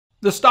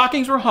The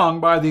stockings were hung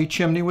by the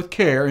chimney with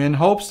care in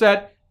hopes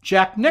that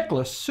Jack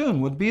Nicklaus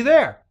soon would be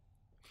there.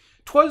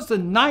 'Twas the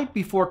night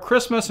before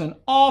Christmas, and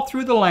all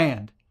through the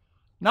land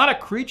not a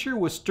creature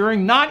was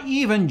stirring, not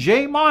even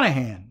Jay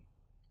Monahan.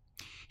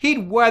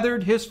 He'd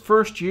weathered his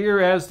first year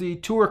as the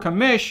tour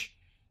commish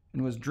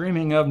and was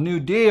dreaming of new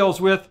deals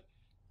with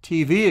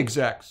TV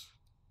execs.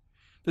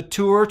 The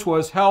tour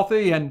 'twas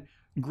healthy and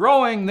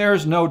growing,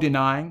 there's no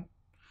denying,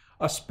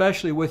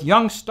 especially with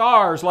young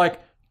stars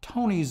like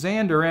Tony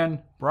Zander and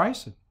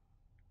Bryson.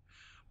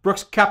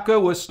 Brooks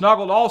Koepka was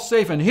snuggled all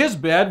safe in his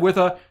bed with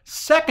a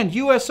second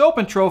U.S.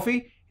 Open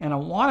trophy and a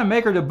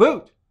Wanamaker to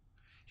boot.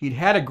 He'd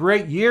had a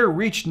great year,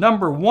 reached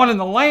 #1 in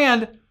the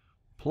land,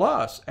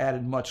 plus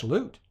added much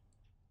loot.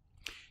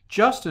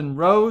 Justin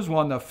Rose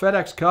won the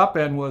FedEx Cup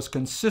and was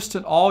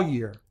consistent all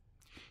year.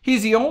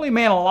 He's the only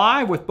man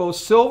alive with both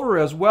silver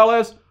as well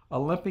as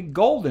Olympic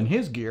gold in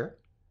his gear.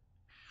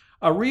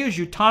 Ariya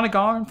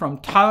Jutanugarn from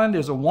Thailand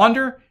is a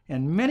wonder,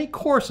 and many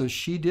courses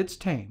she did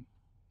tame.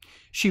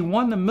 She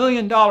won the $1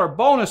 million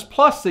bonus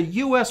plus the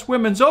U.S.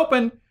 Women's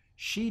Open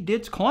she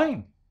did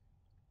claim.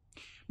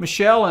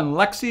 Michelle and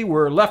Lexi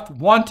were left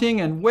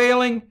wanting and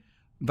wailing,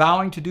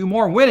 vowing to do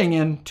more winning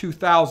in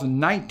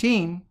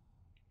 2019.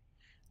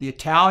 The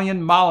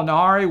Italian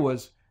Molinari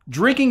was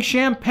drinking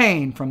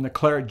champagne from the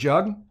claret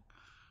jug.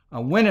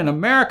 A win in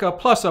America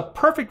plus a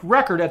perfect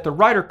record at the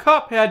Ryder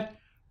Cup had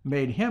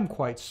made him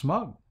quite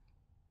smug.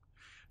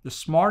 The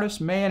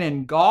smartest man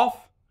in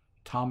golf,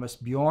 Thomas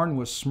Bjorn,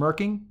 was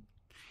smirking.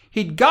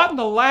 He'd gotten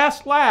the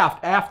last laugh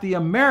after the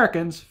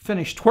Americans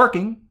finished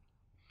twerking.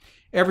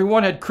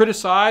 Everyone had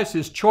criticized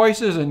his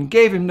choices and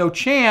gave him no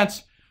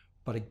chance,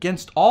 but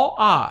against all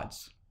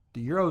odds,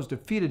 the Euros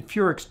defeated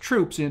Furyk's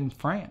troops in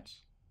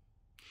France.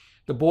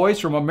 The boys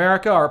from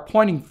America are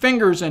pointing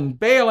fingers and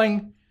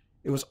bailing.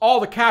 It was all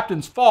the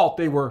captain's fault,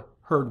 they were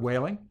heard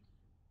wailing.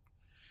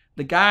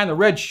 The guy in the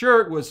red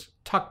shirt was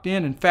tucked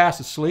in and fast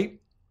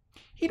asleep.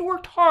 He'd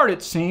worked hard,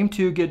 it seemed,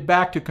 to get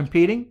back to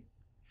competing.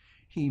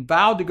 He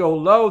vowed to go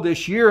low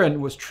this year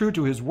and was true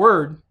to his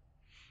word.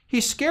 He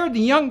scared the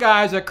young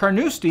guys at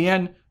Carnoustie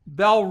and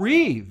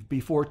Bellerive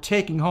before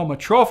taking home a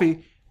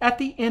trophy at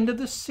the end of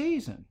the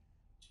season.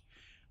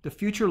 The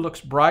future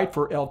looks bright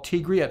for El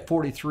Tigre at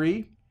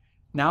 43.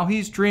 Now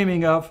he's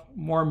dreaming of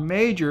more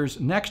majors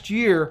next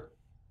year,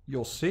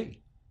 you'll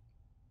see.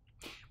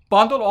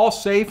 Bundled all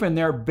safe in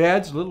their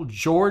beds, little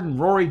Jordan,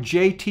 Rory,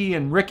 JT,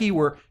 and Ricky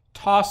were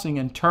tossing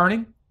and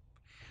turning.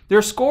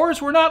 Their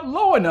scores were not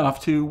low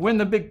enough to win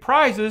the big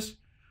prizes.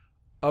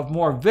 Of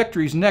more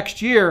victories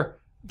next year,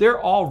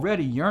 they're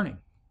already yearning.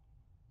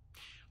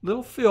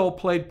 Little Phil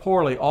played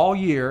poorly all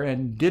year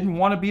and didn't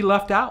want to be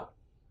left out.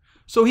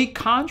 So he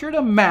conjured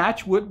a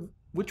match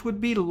which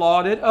would be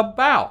lauded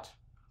about.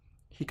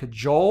 He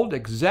cajoled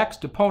execs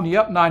to pony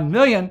up $9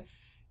 million,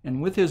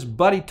 and with his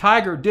buddy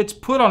Tiger did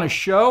put on a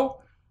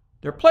show.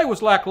 Their play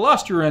was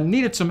lackluster and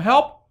needed some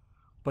help,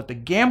 but the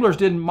gamblers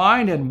didn't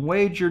mind and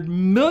wagered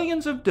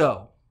millions of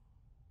dough.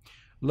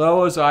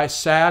 Lo, as I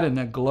sat in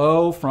the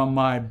glow from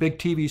my big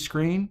TV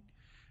screen,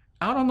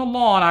 out on the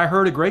lawn I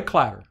heard a great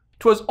clatter.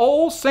 'Twas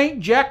old St.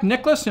 Jack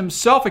Nicklaus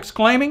himself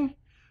exclaiming,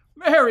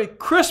 "Merry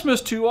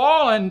Christmas to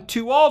all, and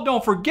to all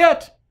don't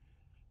forget,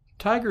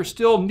 Tiger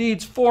still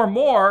needs 4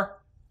 more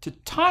to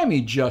tie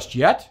me just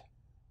yet."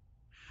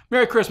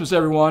 Merry Christmas,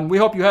 everyone. We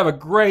hope you have a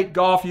great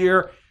golf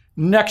year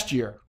next year.